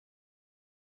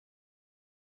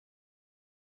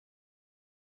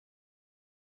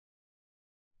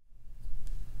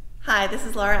Hi, this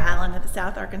is Laura Allen at the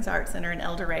South Arkansas Art Center in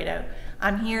El Dorado.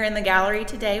 I'm here in the gallery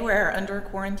today where our Under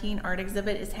Quarantine art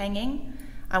exhibit is hanging.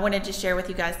 I wanted to share with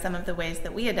you guys some of the ways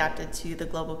that we adapted to the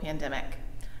global pandemic.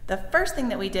 The first thing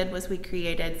that we did was we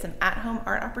created some at-home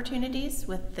art opportunities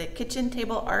with the kitchen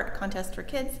table art contest for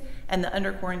kids and the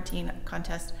Under Quarantine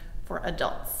contest for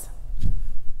adults.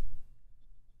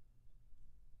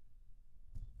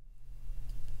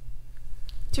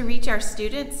 To reach our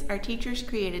students, our teachers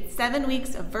created 7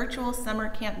 weeks of virtual summer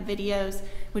camp videos,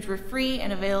 which were free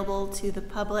and available to the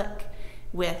public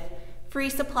with free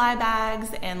supply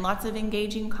bags and lots of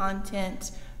engaging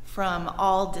content from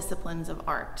all disciplines of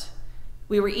art.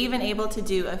 We were even able to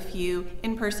do a few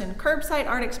in-person curbside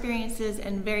art experiences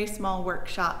and very small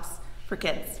workshops for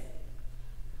kids.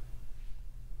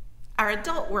 Our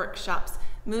adult workshops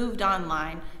moved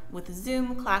online with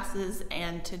Zoom classes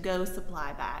and to-go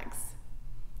supply bags.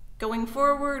 Going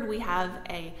forward, we have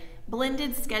a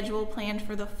blended schedule planned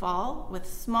for the fall with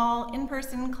small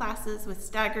in-person classes with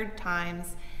staggered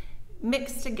times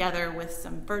mixed together with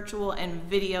some virtual and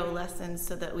video lessons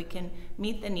so that we can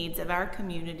meet the needs of our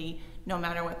community no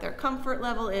matter what their comfort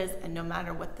level is and no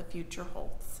matter what the future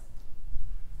holds.